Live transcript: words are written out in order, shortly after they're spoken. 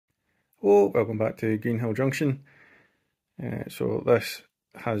Hello, welcome back to Greenhill Junction. So this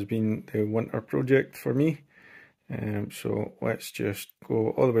has been the winter project for me. So let's just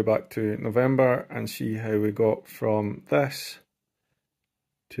go all the way back to November and see how we got from this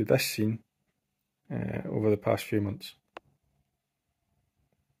to this scene over the past few months.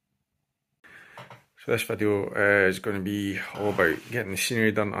 So this video is going to be all about getting the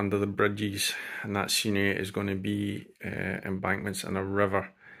scenery done under the bridges, and that scenery is going to be embankments and a river.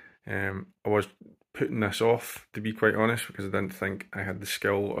 I was putting this off, to be quite honest, because I didn't think I had the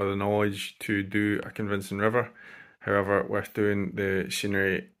skill or the knowledge to do a convincing river. However, with doing the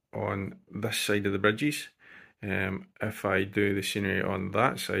scenery on this side of the bridges, if I do the scenery on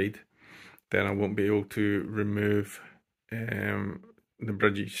that side, then I won't be able to remove the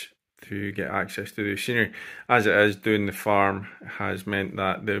bridges to get access to the scenery. As it is, doing the farm has meant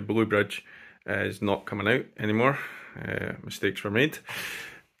that the blue bridge is not coming out anymore. Mistakes were made.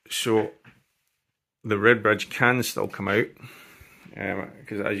 So the red bridge can still come out,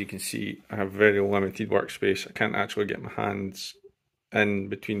 because as you can see, I have very limited workspace. I can't actually get my hands in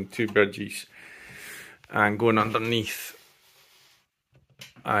between the two bridges, and going underneath,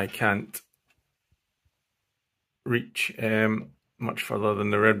 I can't reach much further than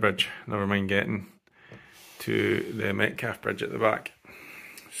the red bridge, never mind getting to the Metcalf bridge at the back.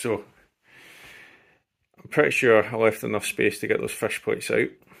 So I'm pretty sure I left enough space to get those fish plates out.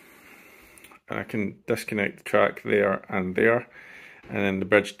 I can disconnect the track there, and then the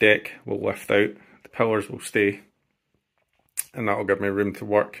bridge deck will lift out, the pillars will stay, and that will give me room to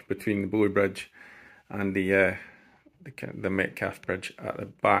work between the blue bridge and the Metcalf bridge at the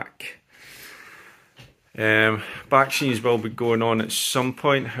back. Back scenes will be going on at some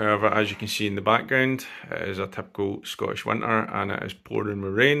point. However, as you can see in the background, it is a typical Scottish winter and it is pouring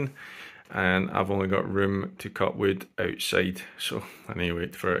with rain, and I've only got room to cut wood outside, so I need to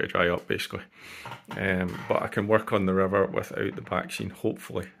wait for it to dry up basically. But I can work on the river without the back scene,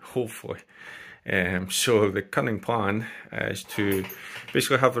 hopefully. So the cunning plan is to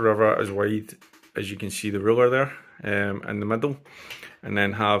basically have the river as wide as you can see the ruler there in the middle, and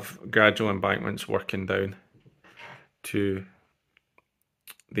then have gradual embankments working down to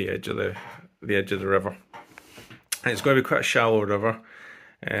the edge of the river. And it's going to be quite a shallow river,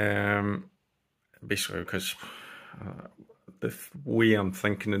 basically because the way I'm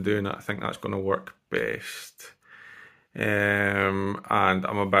thinking of doing it, I think that's going to work best. And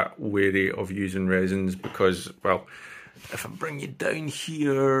I'm a bit wary of using resins because, well, if I bring you down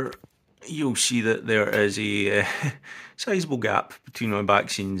here, you'll see that there is a sizable gap between my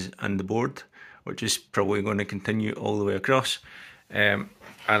back scenes and the board, which is probably going to continue all the way across, and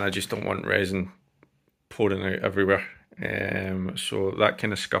I just don't want resin pouring out everywhere. So that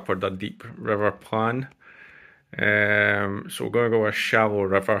kind of scuppered a deep river plan. So we're going to go with a shallow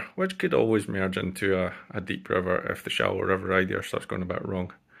river, which could always merge into a deep river if the shallow river idea starts going a bit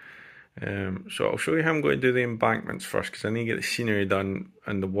wrong. So I'll show you how I'm going to do the embankments first, because I need to get the scenery done,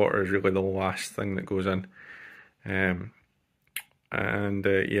 and the water is really the last thing that goes in. Yeah,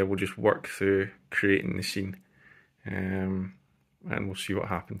 we'll just work through creating the scene, and we'll see what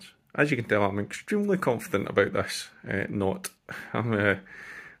happens. As you can tell, I'm extremely confident about this. I'm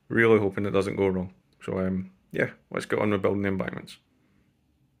really hoping it doesn't go wrong. So yeah, let's get on with building the embankments.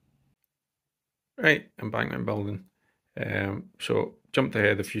 Right, embankment building. So jumped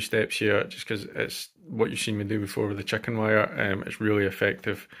ahead a few steps here just because it's what you've seen me do before with the chicken wire. It's really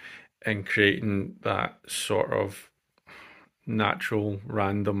effective in creating that sort of natural,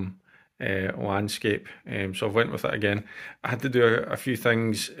 random landscape. So I've went with it again. I had to do a few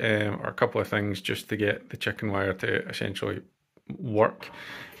things, or a couple of things, just to get the chicken wire to essentially work.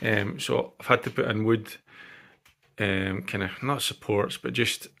 So I've had to put in wood, kind of not supports, but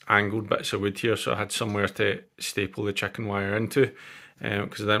just angled bits of wood here, so I had somewhere to staple the chicken wire into,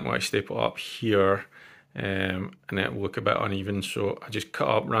 because I didn't want to staple it up here and it will look a bit uneven. So I just cut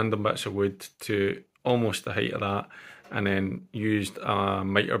up random bits of wood to almost the height of that, and then used a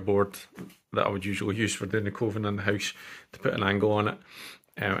miter board that I would usually use for doing the coving in the house to put an angle on it,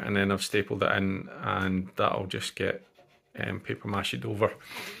 and then I've stapled it in, and that'll just get paper mashed over.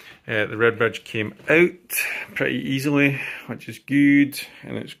 The red bridge came out pretty easily, which is good,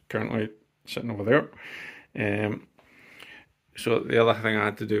 and it's currently sitting over there. So the other thing I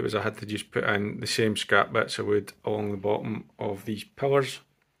had to do was I had to just put in the same scrap bits of wood along the bottom of these pillars.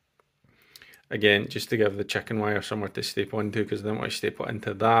 Again, just to give the chicken wire somewhere to staple into, because I didn't want to staple it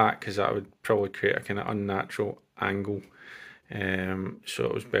into that, because that would probably create a kind of unnatural angle. So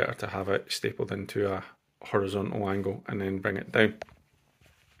it was better to have it stapled into a horizontal angle and then bring it down.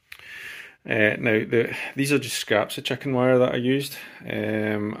 Now, these are just scraps of chicken wire that I used,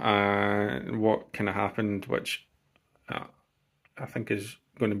 and what kind of happened, which I think is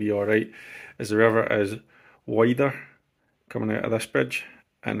going to be alright, is the river is wider coming out of this bridge,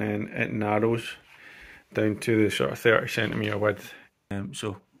 and then it narrows down to the sort of 30cm width.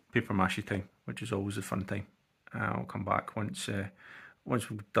 So paper mache time, which is always a fun time. I'll come back once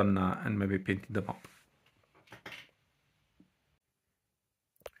we've done that and maybe painted them up.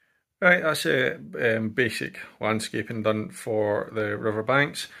 Right, that's basic landscaping done for the river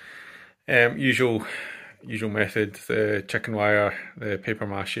banks. Usual method: the chicken wire, the paper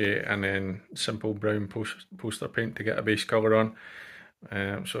mache, and then simple brown poster paint to get a base colour on.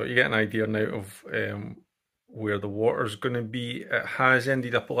 So you get an idea now of where the water's going to be. It has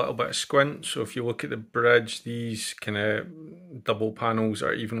ended up a little bit of squint, so if you look at the bridge, these kind of double panels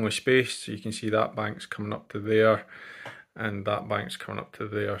are evenly spaced, so you can see that bank's coming up to there and that bank's coming up to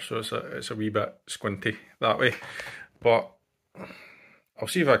there, so it's a wee bit squinty that way, but I'll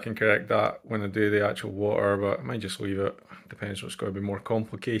see if I can correct that when I do the actual water, but I might just leave it. Depends what's going to be more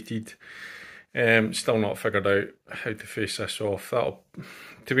complicated. Still not figured out how to face this off.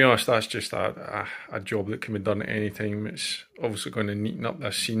 To be honest, that's just a job that can be done at any time. It's obviously going to neaten up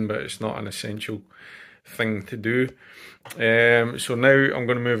this scene, but it's not an essential thing to do. So now I'm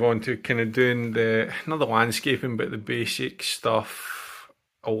going to move on to kind of doing not the landscaping, but the basic stuff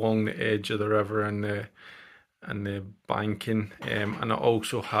along the edge of the river and the banking. And I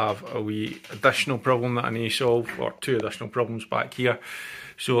also have a wee additional problem that I need to solve, or two additional problems back here.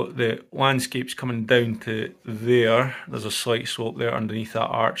 So the landscape's coming down to there. There's a slight slope there underneath that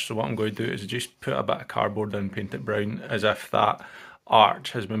arch. So what I'm going to do is just put a bit of cardboard down, paint it brown, as if that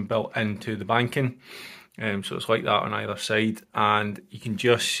arch has been built into the banking. So it's like that on either side, and you can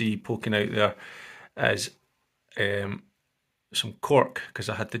just see poking out there is some cork, because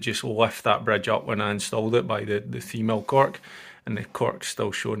I had to just lift that bridge up when I installed it by the 3mm cork, and the cork's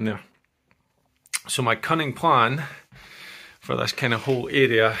still showing there. So my cunning plan for this kind of whole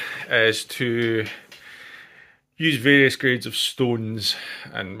area is to use various grades of stones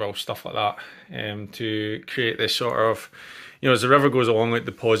and, well, stuff like that to create this sort of, as the river goes along, it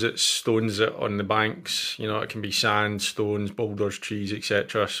deposits stones on the banks. It can be sand, stones, boulders, trees,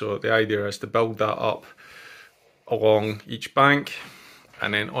 etc. So the idea is to build that up along each bank,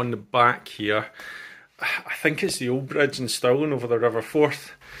 and then on the back here, I think it's the old bridge in Stirling over the River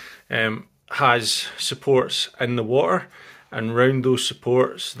Forth, has supports in the water, and round those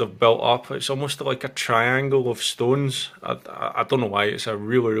supports they've built up, it's almost like a triangle of stones. I don't know why, it's a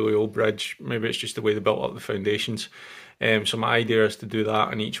really, really old bridge. Maybe it's just the way they built up the foundations. So my idea is to do that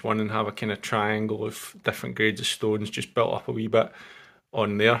on each one and have a kind of triangle of different grades of stones just built up a wee bit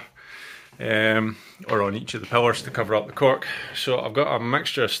on there, or on each of the pillars to cover up the cork. So I've got a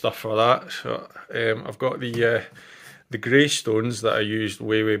mixture of stuff for that. So I've got the grey stones that I used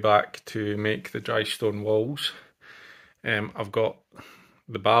way back to make the dry stone walls. I've got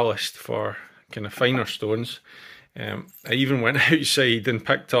the ballast for kind of finer stones. I even went outside and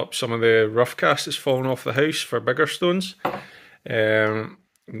picked up some of the rough cast that's fallen off the house for bigger stones. Got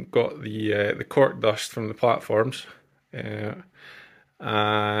the cork dust from the platforms, and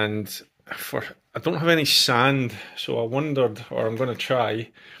I don't have any sand, so I wondered, or I'm going to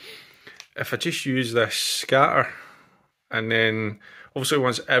try, if I just use this scatter, and then obviously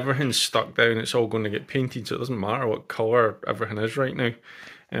once everything's stuck down, it's all going to get painted, so it doesn't matter what colour everything is right now.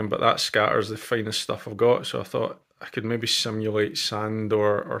 But that scatter is the finest stuff I've got, so I thought I could maybe simulate sand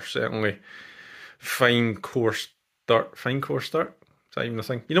or certainly fine coarse dirt. Fine coarse dirt? Is that even a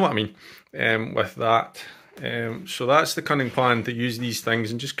thing? You know what I mean? With that. So that's the cunning plan, to use these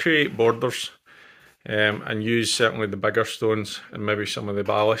things and just create borders, and use certainly the bigger stones and maybe some of the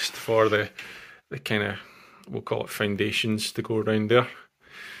ballast for the kind of, we'll call it foundations, to go around there.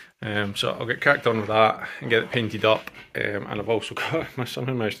 So I'll get cracked on with that and get it painted up, and I've also got, I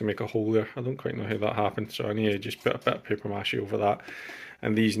somehow managed to make a hole there. I don't quite know how that happened, so I need to just put a bit of paper mache over that,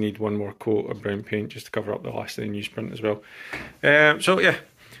 and these need one more coat of brown paint just to cover up the last of the newsprint as well. So yeah,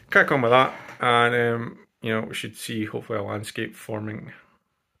 crack on with that, and we should see hopefully a landscape forming.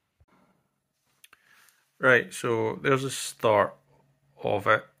 Right, so there's the start of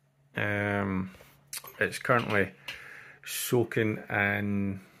it. It's currently soaking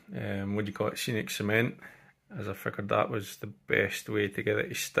in what do you call it, scenic cement, as I figured that was the best way to get it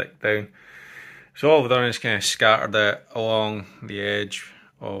to stick down. So all I've done is kind of scattered it along the edge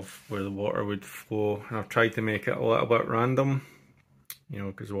of where the water would flow, and I've tried to make it a little bit random,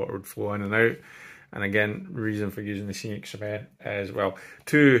 because the water would flow in and out. And again, the reason for using the scenic cement is, well,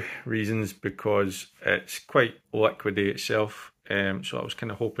 two reasons: because it's quite liquidy itself, so I was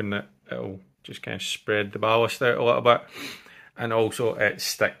kind of hoping that it'll just kind of spread the ballast out a little bit, and also it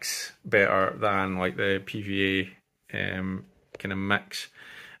sticks better than like the PVA kind of mix.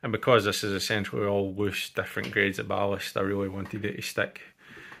 And because this is essentially all loose, different grades of ballast, I really wanted it to stick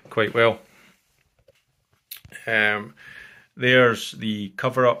quite well. There's the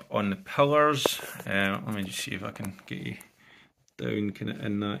cover up on the pillars. Let me just see if I can get you down kind of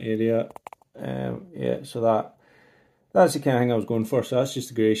in that area. Yeah, so that's the kind of thing I was going for. So that's just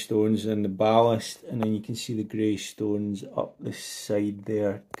the grey stones and the ballast, and then you can see the grey stones up the side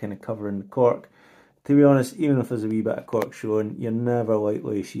there, kind of covering the cork. To be honest, even if there's a wee bit of cork showing, you're never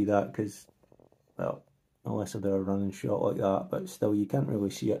likely to see that because, well, unless I do a running shot like that, but still you can't really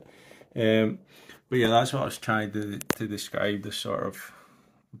see it. But yeah, that's what I was trying to describe, the sort of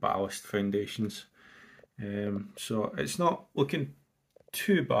ballast foundations. So it's not looking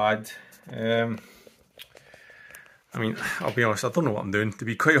too bad. I mean, I'll be honest, I don't know what I'm doing. To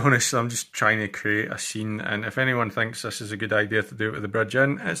be quite honest, I'm just trying to create a scene, and if anyone thinks this is a good idea to do it with the bridge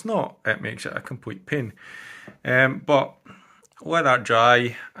in, it's not. It makes it a complete pain. But let that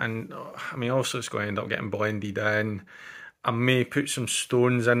dry, and I mean, also it's going to end up getting blended in. I may put some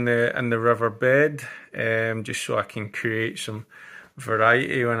stones in the river bed, just so I can create some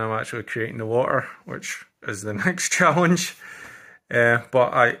variety when I'm actually creating the water, which is the next challenge. But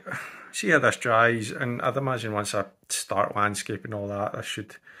I see how this dries, and I'd imagine once I start landscaping all that, this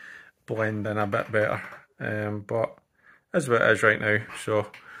should blend in a bit better. But that's what it is right now, so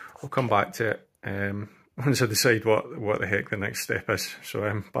we'll come back to it once I decide what the heck the next step is. So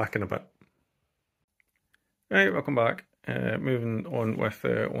I'm back in a bit. Right, welcome back. Moving on with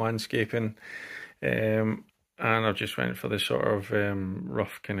landscaping, and I've just went for the sort of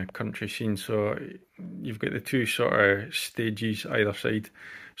rough kind of country scene. So you've got the two sort of stages either side.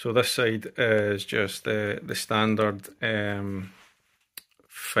 So this side is just the standard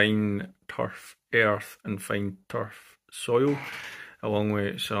fine turf earth and fine turf soil, along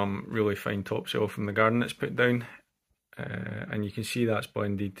with some really fine topsoil from the garden that's put down, and you can see that's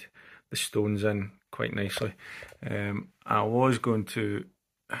blended the stones in quite nicely. I was going to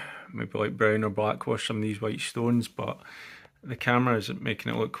maybe like brown or black wash some of these white stones, but the camera isn't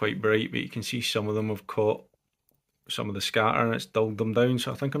making it look quite bright, but you can see some of them have caught some of the scatter and it's dulled them down,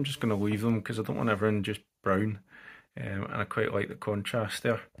 so I think I'm just going to leave them because I don't want everything just brown, and I quite like the contrast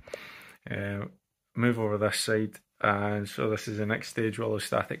there. Move over this side, and so this is the next stage with all the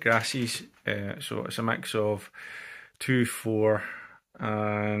static grasses. So it's a mix of 2, 4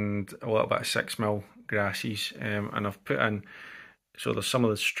 and a little bit of 6mm grasses, and I've put in, so there's some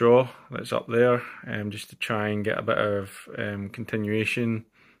of the straw that's up there, just to try and get a bit of continuation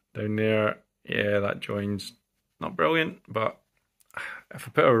down there. Yeah, that joins not brilliant, but if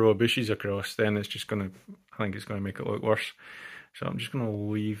I put a row of bushes across, then it's just going to, I think it's going to make it look worse. So I'm just going to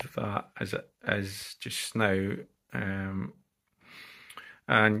leave that as it is just now.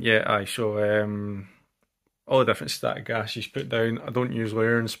 And yeah, so all the different static grasses put down. I don't use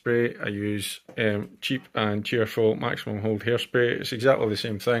layering spray. I use cheap and cheerful maximum hold hairspray. It's exactly the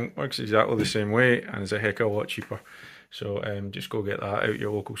same thing, works exactly the same way, and is a heck of a lot cheaper. So just go get that out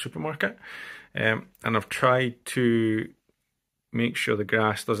your local supermarket. And I've tried to make sure the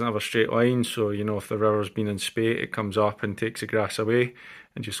grass doesn't have a straight line, so you know, if the river's been in spate, it comes up and takes the grass away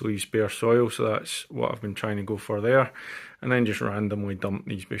and just leaves bare soil. So that's what I've been trying to go for there, and then just randomly dump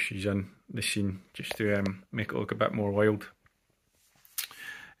these bushes in the scene just to make it look a bit more wild.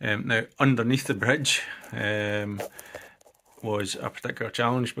 Now underneath the bridge was a particular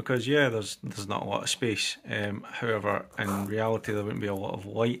challenge because yeah, there's not a lot of space. However, in reality there wouldn't be a lot of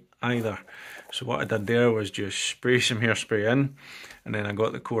light either. So what I did there was just spray some hairspray in, and then I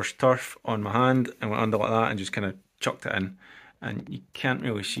got the coarse turf on my hand and went under like that and just kind of chucked it in. And you can't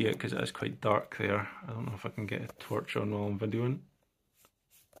really see it because it is quite dark there. I don't know if I can get a torch on while I'm videoing.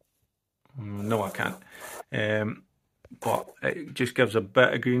 No, I can't. But it just gives a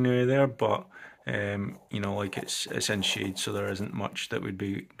bit of greenery there, but you know, like it's in shade, so there isn't much that would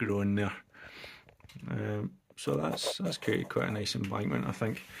be growing there. So that's created quite a nice embankment, I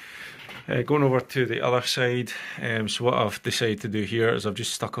think. Going over to the other side, so what I've decided to do here is I've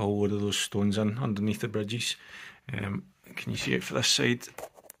just stuck a whole load of those stones in underneath the bridges. Can you see it for this side?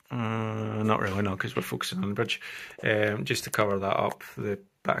 Not really, no, because we're focusing on the bridge. Just to cover that up, the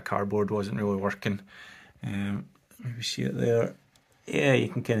bit of cardboard wasn't really working. Maybe see it there. Yeah, you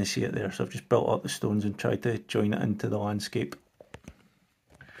can kind of see it there. So I've just built up the stones and tried to join it into the landscape.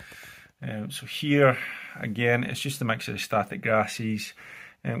 So here, again, it's just a mix of the static grasses.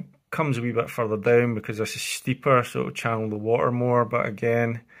 Comes a wee bit further down because this is steeper, so it'll channel the water more, but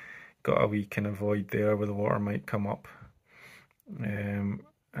again, got a wee kind of void there where the water might come up. And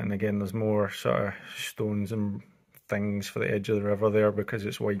again, there's more sort of stones and things for the edge of the river there because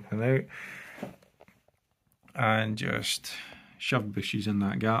it's widening out. And just shove bushes in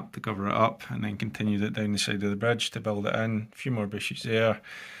that gap to cover it up, and then continued it down the side of the bridge to build it in. A few more bushes there.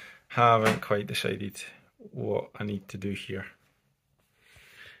 Haven't quite decided what I need to do here.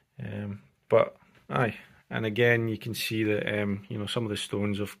 But aye, and again you can see that you know, some of the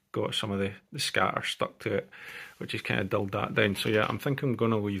stones have got some of the scatter stuck to it, which has kind of dulled that down. So yeah, I'm thinking I'm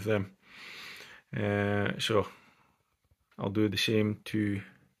going to leave them. So I'll do the same to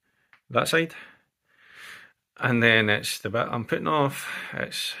that side. And then it's the bit I'm putting off,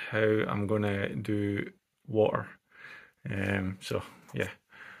 it's how I'm going to do water. So yeah,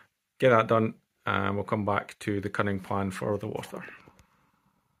 get that done and we'll come back to the cunning plan for the water.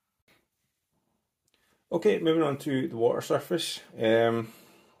 Okay, moving on to the water surface. So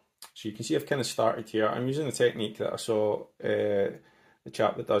you can see I've kind of started here. I'm using the technique that I saw the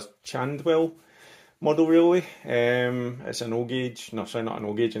chap that does Chandwell model railway. It's an O-gauge, no sorry, not an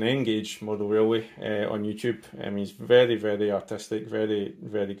O-gauge, an N-gauge model railway on YouTube. He's very, very artistic, very,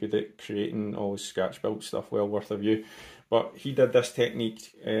 very good at creating all his sketch built stuff, well worth a view. But he did this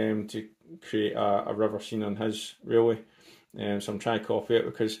technique to create a river scene on his railway. So I'm trying to copy it,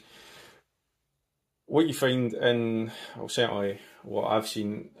 because what you find in, well, certainly what I've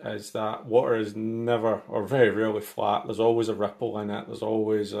seen, is that water is never, or very rarely, flat. There's always a ripple in it, there's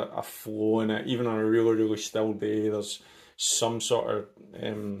always a flow in it. Even on a really, really still day, there's some sort of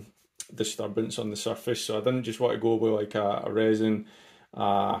disturbance on the surface. So I didn't just want to go with like a resin,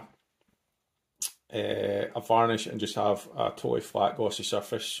 a varnish, and just have a totally flat, glossy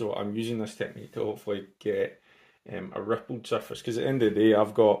surface. So I'm using this technique to hopefully get a rippled surface, because at the end of the day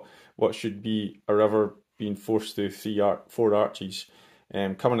I've got what should be a river being forced through four arches,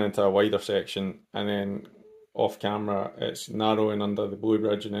 coming into a wider section, and then off camera it's narrowing under the Blue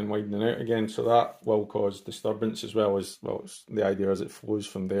Bridge and then widening out again. So that will cause disturbance, as well as, well, the idea is it flows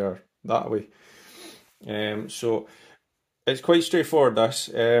from there that way. So it's quite straightforward, this.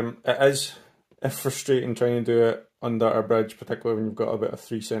 It is frustrating trying to do it under a bridge, particularly when you've got about a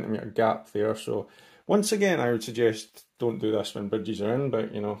 3 centimetre gap there. So once again, I would suggest don't do this when bridges are in,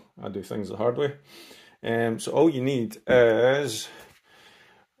 but you know, I do things the hard way. So all you need is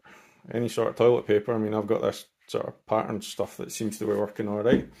any sort of toilet paper. I mean, I've got this sort of patterned stuff that seems to be working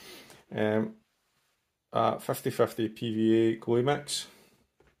alright. 50/50 PVA glue mix.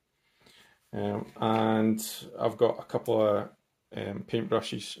 And I've got a couple of paint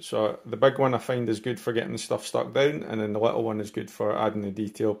brushes. So the big one I find is good for getting the stuff stuck down, and then the little one is good for adding the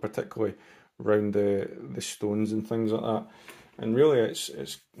detail, particularly around the stones and things like that. And really it's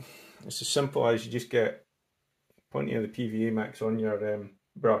as simple as you just get plenty of the PVA mix on your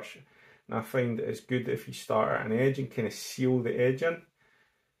brush. And I find it's good if you start at an edge and kind of seal the edge in.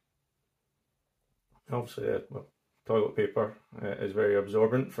 Obviously, well, toilet paper is very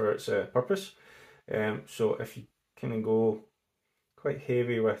absorbent for its purpose. So if you kind of go quite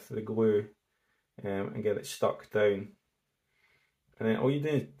heavy with the glue and get it stuck down, and then all you do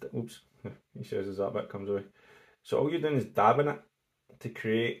is, oops, he says as that bit comes away. So all you're doing is dabbing it to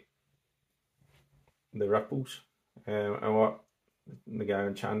create the ripples. And what the guy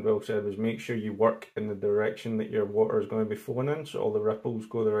in Chandwell said was, make sure you work in the direction that your water is going to be flowing in, so all the ripples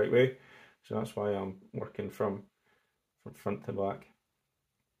go the right way. So that's why I'm working from front to back.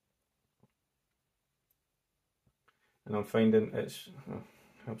 And I'm finding it's,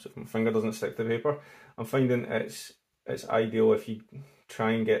 helps if my finger doesn't stick to the paper, I'm finding it's ideal if you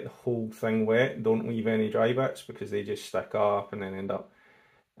try and get the whole thing wet. Don't leave any dry bits, because they just stick up and then end up,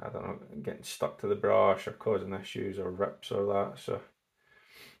 I don't know, getting stuck to the brush or causing issues or rips or that. So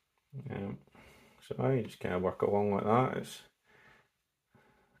I just kind of work along like that.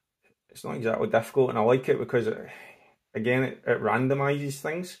 It's not exactly difficult, and I like it because it randomizes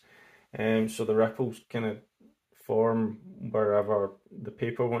things. So the ripples kind of form wherever the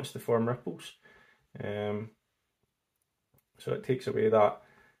paper wants to form ripples. So it takes away that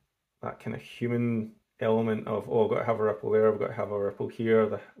kind of human element of, oh, I've got to have a ripple there, I've got to have a ripple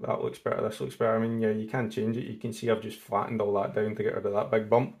here, that looks better, this looks better. I mean, yeah, you can change it. You can see I've just flattened all that down to get rid of that big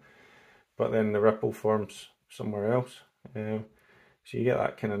bump, but then the ripple forms somewhere else. So you get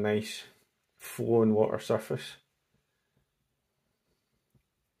that kind of nice flowing water surface.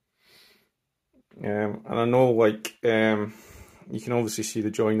 And I know, like, you can obviously see the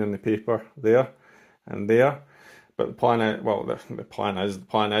join in the paper there and there. But the plan is, well, the plan is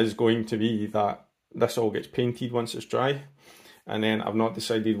going to be that this all gets painted once it's dry, and then I've not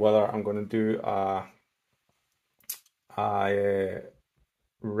decided whether I'm going to do a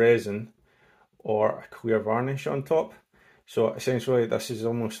resin or a clear varnish on top. So essentially this is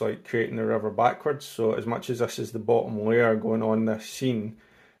almost like creating the river backwards. So as much as this is the bottom layer going on this scene,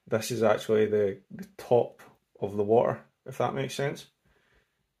 this is actually the top of the water, if that makes sense.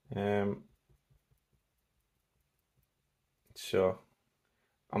 So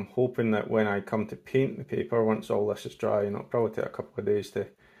I'm hoping that when I come to paint the paper, once all this is dry, and it'll probably take a couple of days to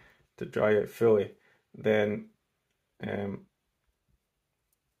dry it fully, then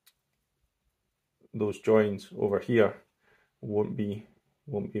those joins over here won't be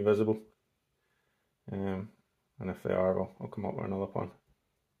visible. And if they are, I'll come up with another one.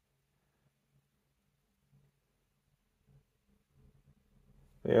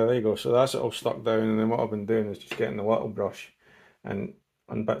 Yeah, there you go. So that's it all stuck down, and then what I've been doing is just getting the little brush and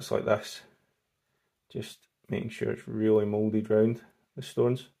on bits like this, just making sure it's really moulded round the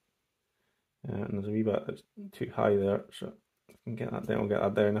stones. And there's a wee bit that's too high there, so if I can get that down, I'll get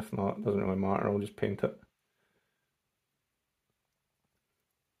that down. If not, it doesn't really matter, I'll just paint it.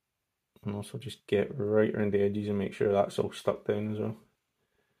 And also just get right around the edges and make sure that's all stuck down as well.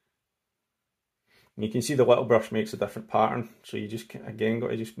 And you can see the little brush makes a different pattern, so you just again got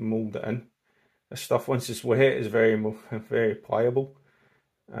to just mould it in. This stuff, once it's wet, is very pliable,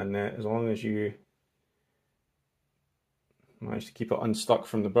 and as long as you manage to keep it unstuck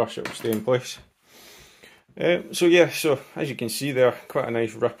from the brush, it will stay in place. So yeah, so as you can see there, quite a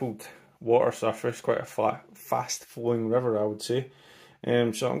nice rippled water surface, quite a fast flowing river, I would say.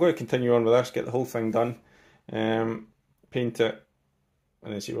 So I'm going to continue on with this, get the whole thing done, paint it,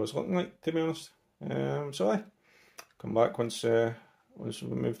 and then see what it's looking like, to be honest. So I come back once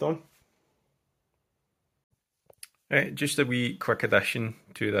we've moved on. Right, just a wee quick addition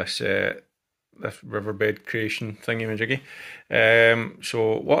to this this riverbed creation thingy-majiggy.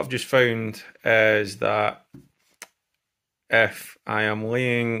 So what I've just found is that if I am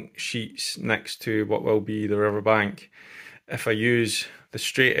laying sheets next to what will be the riverbank, if I use the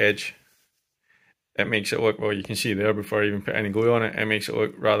straight edge, it makes it look, well, you can see there before I even put any glue on it, it makes it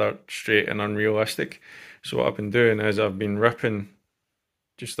look rather straight and unrealistic. So what I've been doing is I've been ripping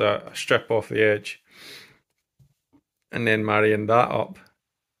just a strip off the edge and then marrying that up,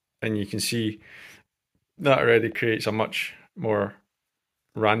 and you can see that already creates a much more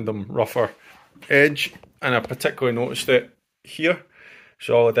random, rougher edge, and I particularly noticed it here.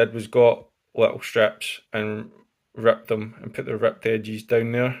 So all I did was got little strips and ripped them and put the ripped edges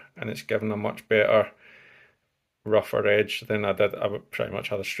down there, and it's given a much better, rougher edge than I did. I would pretty much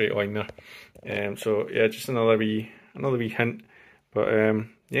had a straight line there. So yeah, just another wee hint, but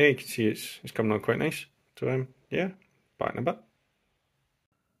yeah, you can see it's coming on quite nice. So yeah, back in a bit.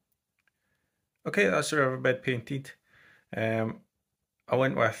 Okay, that's the riverbed painted. I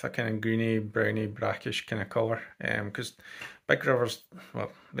went with a kind of greeny, browny, brackish kind of colour, because big rivers,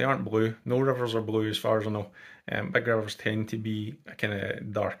 well, they aren't blue. No rivers are blue as far as I know. Big rivers tend to be a kind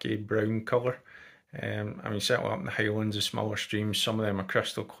of darky brown colour. I mean, certainly up in the Highlands, the smaller streams, some of them are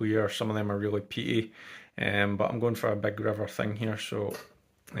crystal clear, some of them are really peaty, but I'm going for a big river thing here, so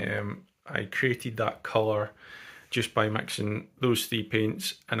I created that colour just by mixing those three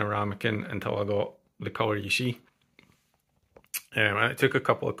paints and a ramekin until I got the colour you see. And it took a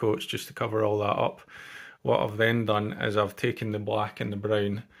couple of coats just to cover all that up. What I've then done is I've taken the black and the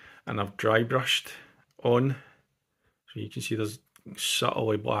brown and I've dry brushed on. So you can see there's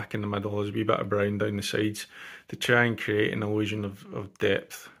subtly black in the middle, there's a wee bit of brown down the sides to try and create an illusion of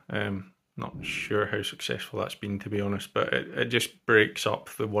depth. Not sure how successful that's been, to be honest, but it just breaks up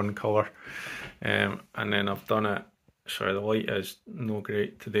the one colour. And then I've done it, sorry, the light is no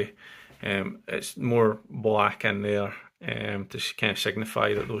great today. It's more black in there to kind of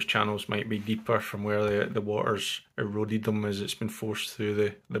signify that those channels might be deeper from where the water's eroded them as it's been forced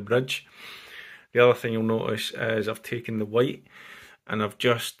through the bridge. The other thing you'll notice is I've taken the white and I've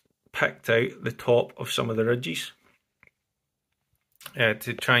just picked out the top of some of the ridges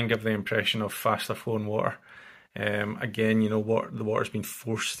to try and give the impression of faster flowing water. Again, you know, the water's been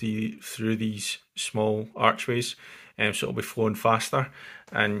forced through these small archways, so it'll be flowing faster.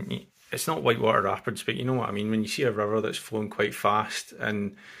 And it's not whitewater rapids, but you know what I mean. When you see a river that's flowing quite fast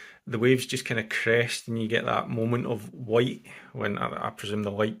and the waves just kind of crest and you get that moment of white when I presume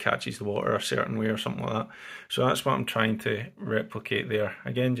the light catches the water a certain way or something like that. So that's what I'm trying to replicate there.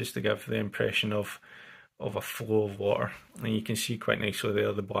 Again, just to give the impression of a flow of water. And you can see quite nicely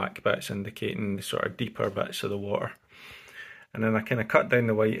there the black bits indicating the sort of deeper bits of the water. And then I kind of cut down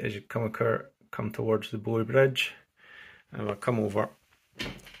the white as you come towards the blue bridge. And if I come over,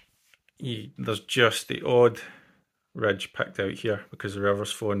 there's just the odd ridge picked out here because the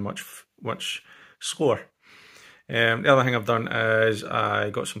river's flowing much slower. The other thing I've done is I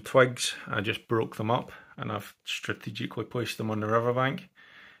got some twigs, I just broke them up and I've strategically placed them on the riverbank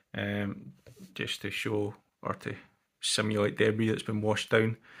just to show or to simulate debris that's been washed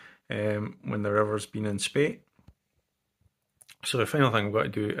down when the river's been in spate. So the final thing I've got to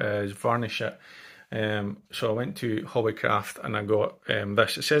do is varnish it. So I went to Hobbycraft and I got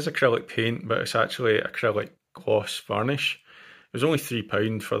this. It says acrylic paint, but it's actually acrylic gloss varnish. It was only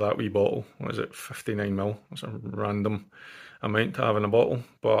 £3 for that wee bottle. What is it, 59ml? That's a random amount to have in a bottle,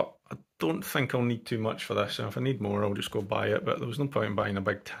 but I don't think I'll need too much for this, and if I need more I'll just go buy it, but there was no point in buying a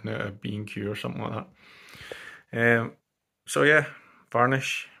big tin out of B&Q or something like that. So yeah,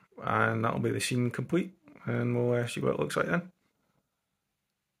 varnish, and that'll be the scene complete, and we'll see what it looks like then.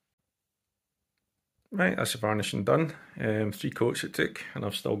 Right, that's the varnishing done. 3 coats it took, and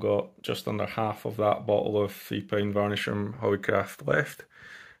I've still got just under half of that bottle of £3 varnish from Hobbycraft left.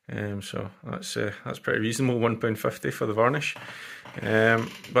 So that's pretty reasonable, £1.50 for the varnish.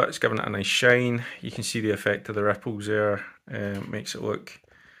 But it's giving it a nice shine. You can see the effect of the ripples there. Makes it look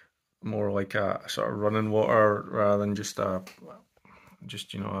more like a sort of running water rather than just a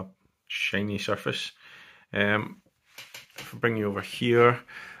shiny surface. If I bring you over here,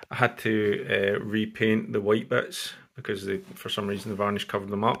 I had to repaint the white bits because for some reason the varnish covered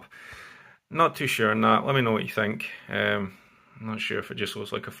them up. Not too sure on that. Let me know what you think. I'm not sure if it just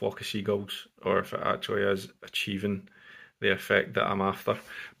looks like a flock of seagulls or if it actually is achieving the effect that I'm after.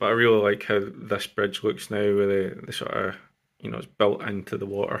 But I really like how this bridge looks now with the sort of, it's built into the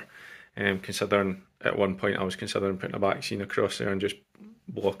water. Considering at one point I was considering putting a back scene across there and just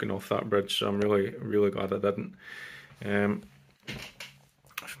blocking off that bridge, so I'm really, really glad I didn't.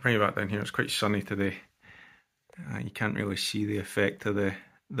 If I bring you back down here, it's quite sunny today. You can't really see the effect of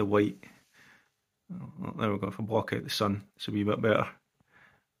the white. Well, there we go, if I block out the sun, it's a wee bit better.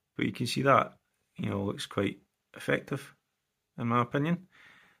 But you can see that, looks quite effective, in my opinion.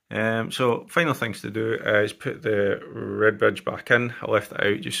 So, final things to do is put the red bridge back in. I left it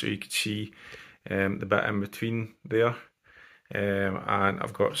out just so you could see the bit in between there. And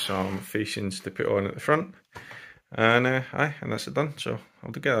I've got some facings to put on at the front. And that's it done. So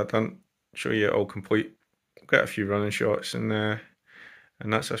I'll get that done, show you it all complete, get a few running shots, and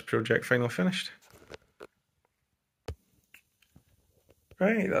that's this project finally finished.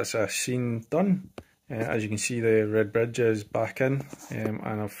 Right, that's a scene done. As you can see, the red bridge is back in, and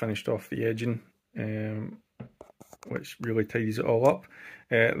I've finished off the edging, which really tidies it all up.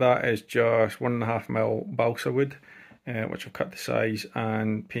 That is just 1.5mm balsa wood, which I've cut to size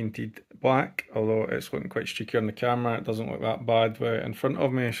and painted black, although it's looking quite streaky on the camera. It doesn't look that bad in front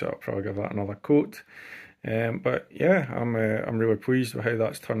of me, so I'll probably give that another coat. But yeah, I'm really pleased with how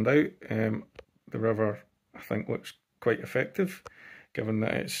that's turned out. The river, I think, looks quite effective, given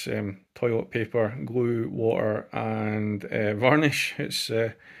that it's toilet paper, glue, water and varnish. It's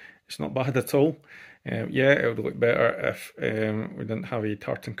not bad at all. Yeah, it would look better if we didn't have a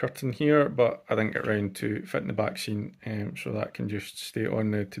tartan curtain here, but I didn't get around to fitting the back scene, so that can just stay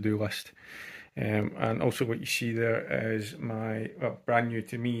on the to-do list. And also what you see there is my, brand new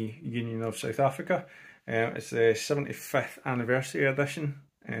to me, Union of South Africa. It's the 75th anniversary edition,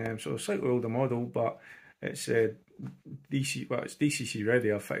 so a slightly older model, but it's it's DCC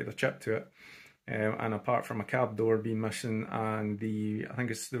ready. I've fitted a chip to it. And apart from a cab door being missing and I think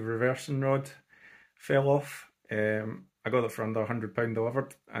it's the reversing rod fell off, I got it for under £100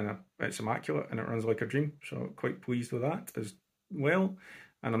 delivered, and it's immaculate and it runs like a dream, so quite pleased with that as well.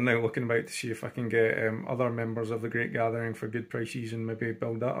 And I'm now looking about to see if I can get other members of the Great Gathering for good prices and maybe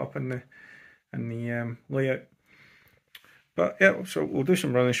build that up in the layout. But yeah, so we'll do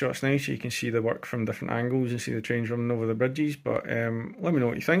some running shots now so you can see the work from different angles and see the trains running over the bridges. But let me know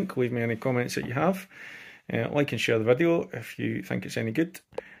what you think. Leave me any comments that you have. Like and share the video if you think it's any good.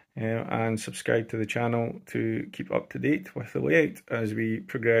 And subscribe to the channel to keep up to date with the layout as we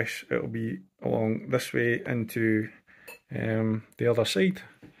progress. It'll be along this way into the other side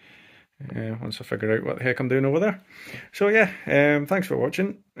once I figure out what the heck I'm doing over there. So yeah, thanks for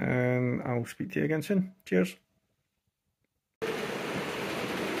watching, and I'll speak to you again soon. Cheers.